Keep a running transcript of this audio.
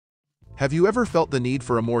Have you ever felt the need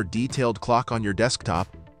for a more detailed clock on your desktop?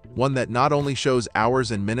 One that not only shows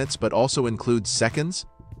hours and minutes but also includes seconds?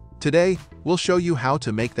 Today, we'll show you how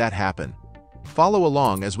to make that happen. Follow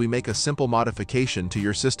along as we make a simple modification to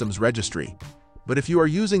your system's registry. But if you are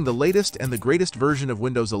using the latest and the greatest version of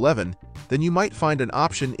Windows 11, then you might find an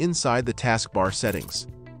option inside the taskbar settings.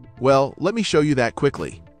 Well, let me show you that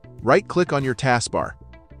quickly. Right-click on your taskbar.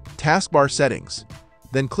 Taskbar Settings.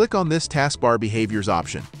 Then click on this Taskbar Behaviors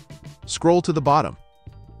option. Scroll to the bottom.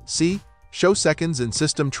 See? Show Seconds in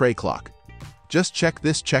System Tray Clock. Just check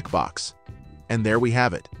this checkbox. And there we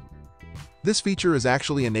have it. This feature is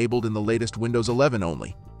actually enabled in the latest Windows 11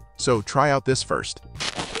 only, so try out this first.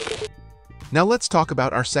 Now let's talk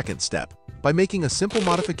about our second step, by making a simple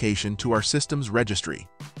modification to our system's registry.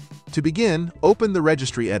 To begin, open the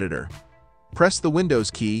registry editor. Press the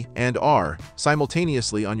Windows key and R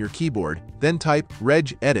simultaneously on your keyboard, then type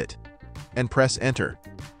regedit and press Enter.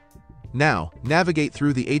 Now, navigate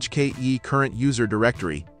through the HKE current user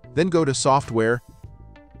directory, then go to Software,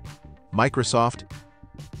 Microsoft,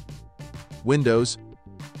 Windows,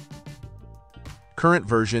 Current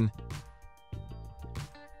Version,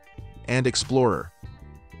 and Explorer.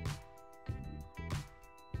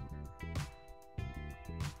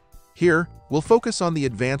 Here, we'll focus on the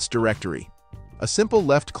Advanced Directory. A simple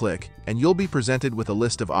left click, and you'll be presented with a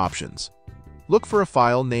list of options. Look for a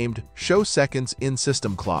file named Show Seconds in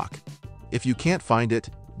System Clock. If you can't find it,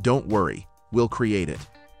 don't worry, we'll create it.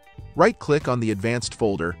 Right-click on the Advanced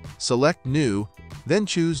folder, select New, then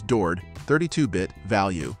choose DORD 32-bit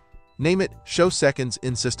value. Name it Show Seconds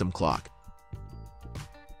in System Clock.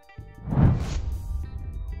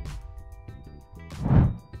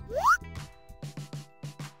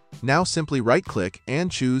 Now simply right-click and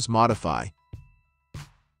choose Modify.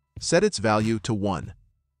 Set its value to 1.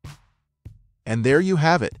 And there you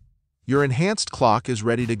have it. Your enhanced clock is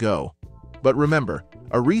ready to go. But remember,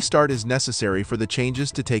 a restart is necessary for the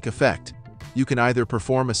changes to take effect. You can either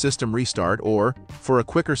perform a system restart or, for a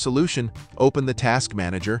quicker solution, open the Task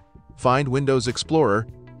Manager, find Windows Explorer,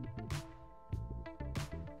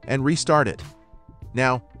 and restart it.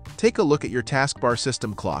 Now, take a look at your taskbar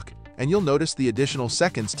system clock, and you'll notice the additional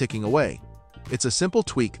seconds ticking away. It's a simple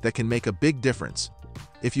tweak that can make a big difference.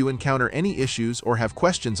 If you encounter any issues or have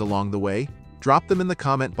questions along the way, drop them in the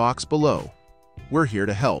comment box below. We're here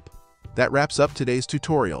to help. That wraps up today's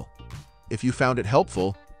tutorial. If you found it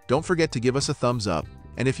helpful, don't forget to give us a thumbs up,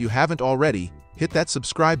 and if you haven't already, hit that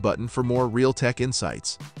subscribe button for more real tech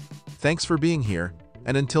insights. Thanks for being here,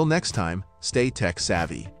 and until next time, stay tech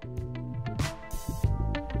savvy.